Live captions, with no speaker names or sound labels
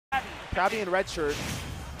Krabby in red shirt.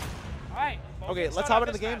 All right. Okay, let's hop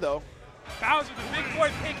into the game, though. Bowser, the big boy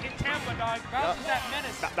pick in Tampa, dog. Bowser's that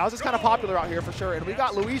menace. Bowser's kind of popular out here for sure, and we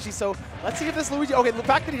got Luigi, so let's see if this Luigi, okay, the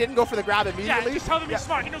fact that he didn't go for the grab immediately. Yeah, just tell him he's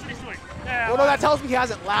smart. He knows what he's doing. Yeah, well, no, that tells me he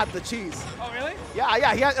hasn't labbed the cheese. Oh, really?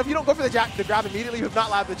 Yeah, if you don't go for the grab immediately, you have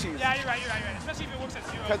not labbed the cheese. Yeah, you're right. Especially if it works at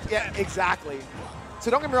 0. Yeah, exactly.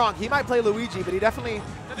 So don't get me wrong, he might play Luigi, but he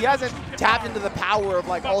hasn't tapped into the power of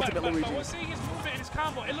like ultimate Luigi. But we're seeing his movement and his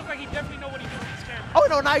combo. It looked like he definitely knows what he's doing with his camera. Oh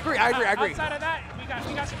no, I agree. Outside of that, we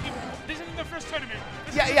got some people. This isn't the first tournament.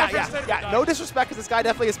 Yeah. No disrespect, because this guy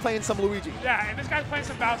definitely is playing some Luigi. Yeah, and this guy's playing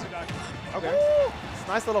some Bowser, dog. Okay. It's a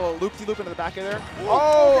nice little loop-de-loop into the back of there.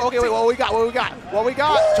 Oh, okay, wait, what we got?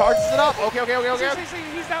 Charges it up. Okay. See,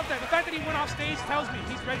 he's out there. The fact that he went off stage tells me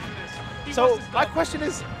he's ready for this. So my question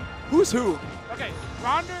is, who's who? Okay,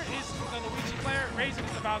 Rondal is the Luigi player, Raisin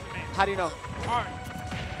is the Bowser name. How do you know? R.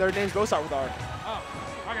 Their names both start with R. Oh,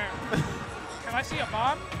 okay. Can I see a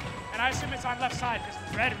bomb? And I assume it's on left side because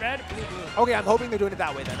it's red, blue. Okay, I'm hoping they're doing it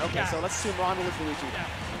that way then. Okay, yeah. So let's assume Rondal is Luigi. Yeah.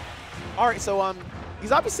 All right, so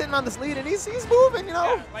he's obviously sitting on this lead and he's moving, you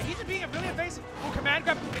know. Yeah, like he's just being really evasive. Well, command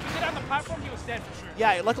grab, if he did on the platform, he was dead for sure.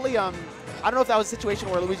 Yeah, luckily, I don't know if that was a situation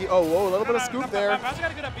where Luigi, a little bit of scoop there. Bowser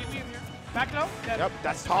got a good up BB in here. Back though? Yep,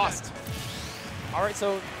 that's tossed. All right,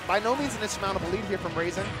 so by no means an insurmountable lead here from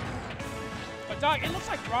Raisin. But dog, it looks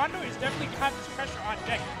like Rondal is definitely got this pressure on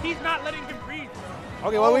deck. He's not letting him breathe, bro.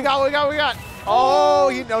 Okay, what we got? Oh,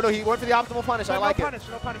 he went for the optimal punish. I like it.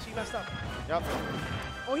 No punish, he messed up. Yep.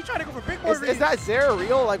 Oh, he's trying to go for big boy read. Is that Zera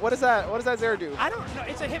real? Like, what does that Zera do? I don't know.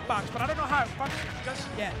 It's a hitbox, but I don't know how it functions just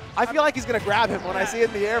yet. I feel like he's gonna grab him when I see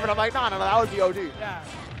it in the air, but I'm like, no, that would be OD. Yeah.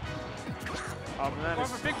 Oh man. Going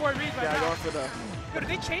for big boy read right now. Yeah, going for the. Yo, did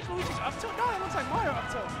they change Luigi's up tilt? No, it looks like Mario up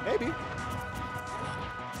tilt. Maybe.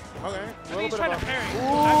 Okay. I think he's trying to parry.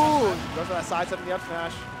 Ooh! Goes for that side step in the up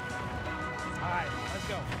smash. All right, let's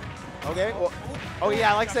go. Okay. Well, oh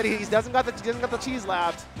yeah, like I said, he doesn't got the cheese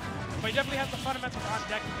labbed. But he definitely has the fundamentals on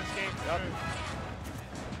deck in this game. Yep.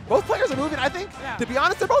 Both players are moving. I think, yeah. to be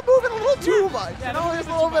honest, they're both moving a little too much. Yeah, you know, there's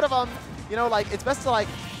a little bit of like it's best to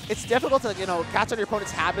it's difficult to catch on your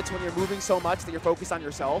opponent's habits when you're moving so much that you're focused on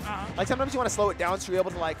yourself. Like sometimes you want to slow it down so you're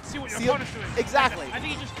able to see what your opponent's doing. Exactly. I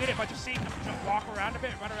think he just did it by just seeing him just walk around a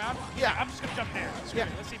bit, run around. Yeah. I'm just gonna jump there. Yeah.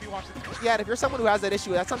 Let's see if he watches it. Yeah, and if you're someone who has that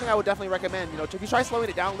issue, that's something I would definitely recommend. If you try slowing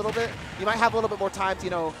it down a little bit, you might have a little bit more time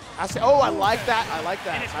to oh, I like that.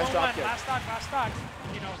 And it's nice drop kick. Last stock.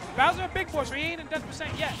 Bowser a big boy, so he ain't in death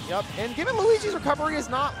percent yet. Yep. And given Luigi's recovery is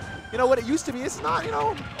not, what it used to be, it's not,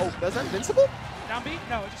 oh, is that invincible? Down B?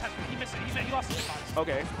 No, it just has he missed it. He lost his hitbox.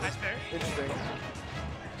 Okay. Nice parry. Interesting.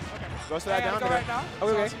 Okay. Goes for that down. Go right now.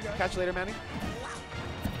 Okay. Catch you later, Manny.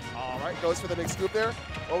 All right. Goes for the big scoop there.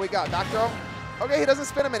 What we got? Back throw. Okay. He doesn't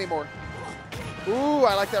spin him anymore. Ooh,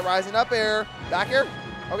 I like that rising up air. Back air.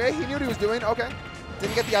 Okay. He knew what he was doing. Okay.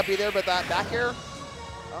 Didn't get the up B there, but that back air.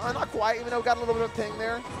 Not quite, even though got a little bit of ping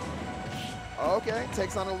there. Okay.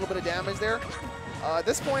 Takes on a little bit of damage there. At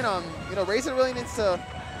this point, Raisin really needs to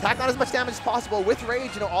pack on as much damage as possible. With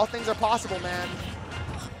rage, all things are possible, man.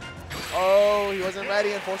 Oh, he wasn't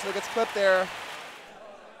ready. Unfortunately, gets clipped there.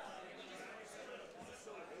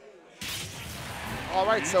 All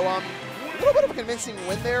right, so a little bit of a convincing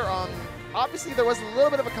win there. Obviously, there was a little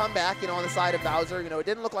bit of a comeback, on the side of Bowser. It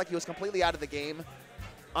didn't look like he was completely out of the game.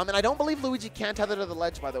 And I don't believe Luigi can tether to the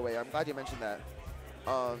ledge, by the way. I'm glad you mentioned that.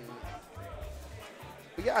 But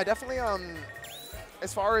yeah, I definitely,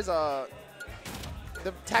 as far as the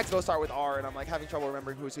tags both start with R, and I'm having trouble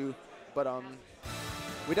remembering who's who. But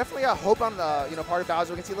we definitely hope on the part of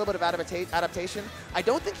Bowser we can see a little bit of adaptation. I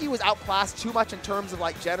don't think he was outclassed too much in terms of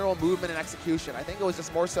general movement and execution. I think it was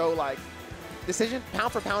just more so pound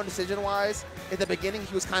for pound decision wise. At the beginning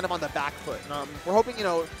he was kind of on the back foot. And, we're hoping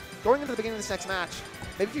going into the beginning of this next match,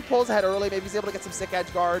 maybe if he pulls ahead early, maybe he's able to get some sick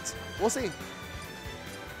edge guards. We'll see.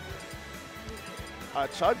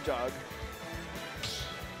 Chug Jug.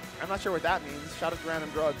 I'm not sure what that means. Shout out to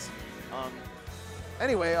random drugs.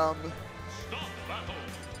 Anyway,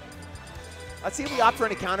 let's see if we opt for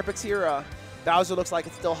any counter picks here. Bowser looks like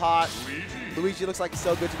it's still hot. Luigi looks like he's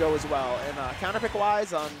still good to go as well. And counter pick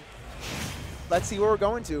wise, let's see where we're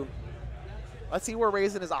going to. Let's see where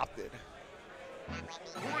Raisin is opted.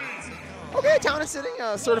 Okay, Town is sitting,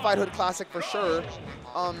 certified Hood Classic for sure.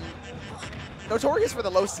 Notorious for the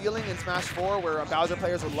low ceiling in Smash 4, where Bowser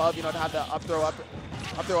players would love, to have the up throw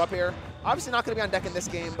up here. Obviously not going to be on deck in this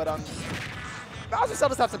game, but Bowser still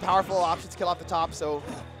does have some powerful options to kill off the top, so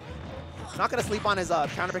not going to sleep on his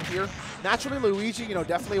counter pick here. Naturally, Luigi,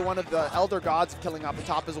 definitely one of the elder gods of killing off the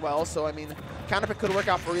top as well. So I mean, counter pick could work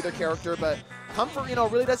out for either character, but comfort,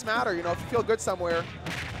 really does matter. If you feel good somewhere,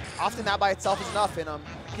 often that by itself is enough. And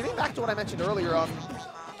getting back to what I mentioned earlier,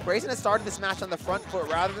 Raisin has started this match on the front foot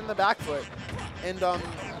rather than the back foot. And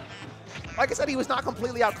like I said, he was not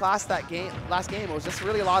completely outclassed that game. Last game, it was just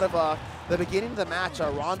really a lot of the beginning of the match.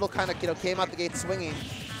 Rondal kind of came out the gate swinging,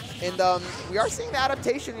 and we are seeing the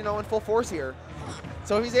adaptation, in full force here.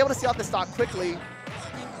 So if he's able to see out the stock quickly,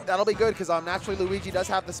 that'll be good because naturally Luigi does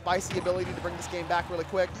have the spicy ability to bring this game back really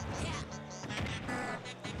quick.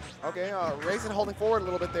 Okay, Raisin holding forward a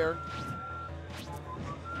little bit there.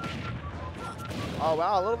 Oh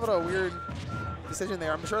wow, a little bit of a weird decision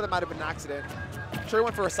there. I'm sure that might have been an accident. I'm sure he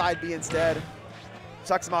went for a side B instead.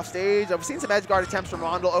 Sucks him off stage. We've seen some edge guard attempts from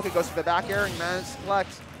Rondal. Okay, goes for the back air and manages to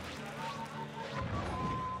collect.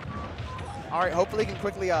 All right, hopefully he can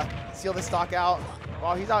quickly seal this stock out.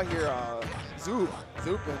 Well, he's out here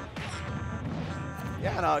zooping.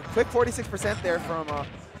 Yeah, and a quick 46% there from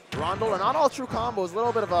Rondal. And not all true combos. A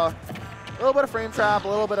little bit of frame trap, a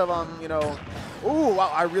little bit of ooh,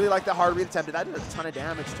 wow, I really like that hard read attempt. That did a ton of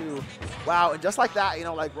damage too. Wow, and just like that,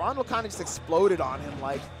 like Rondal kind of just exploded on him.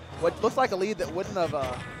 Like what looked like a lead that wouldn't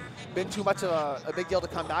have been too much of a big deal to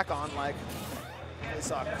come back on. Like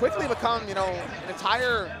it's quickly become, an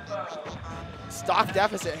entire stock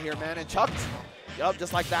deficit here, man. And chucked, yup,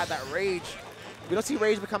 just like that rage. We don't see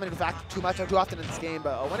rage becoming a factor too often in this game,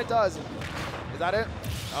 but when it does, is that it?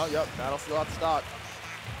 Oh, yep, that'll seal out the stock.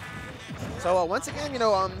 So once again,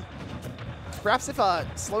 perhaps if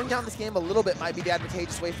slowing down this game a little bit might be the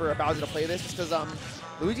advantageous way for Bowser to play this, just because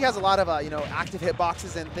Luigi has a lot of active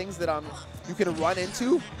hitboxes and things that you can run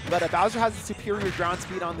into, but Bowser has a superior ground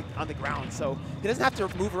speed on the ground, so he doesn't have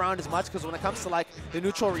to move around as much. Because when it comes to like the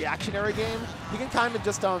neutral reactionary game, he can kind of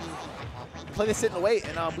just play the sit and wait.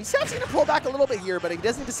 And we have seen him pull back a little bit here, but he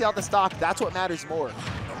does need to see out the stock. That's what matters more.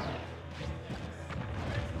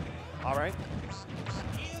 All right,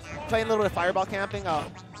 playing a little bit of fireball camping.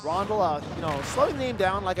 Rondal, slowing the game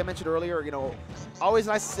down, like I mentioned earlier, always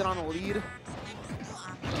nice to sit on a lead.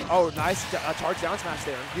 Oh, nice charge down smash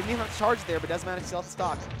there. Didn't even have to charge there, but does manage to sell the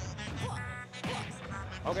stock.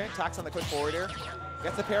 Okay, attacks on the quick forward here.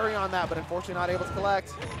 Gets the parry on that, but unfortunately not able to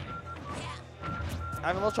collect.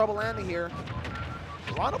 Having a little trouble landing here.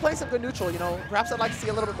 Rondal playing some good neutral, Perhaps I'd like to see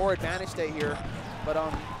a little bit more advantage stay here, but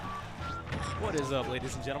What is up,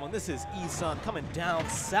 ladies and gentlemen? This is E-Sun coming down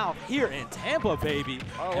south here in Tampa, baby.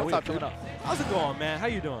 Oh, what's up, dude? How's it going, man? How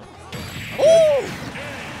you doing? Ooh!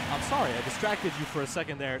 I'm sorry, I distracted you for a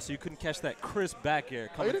second there, so you couldn't catch that crisp back air.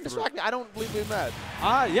 Oh, you didn't distract me? I don't believe we met.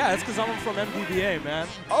 Yeah, it's because I'm from MDBA, man.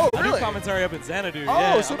 Oh, I really? do commentary up in Xanadu. Oh,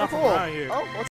 yeah, super I'm not cool. from around here. Oh,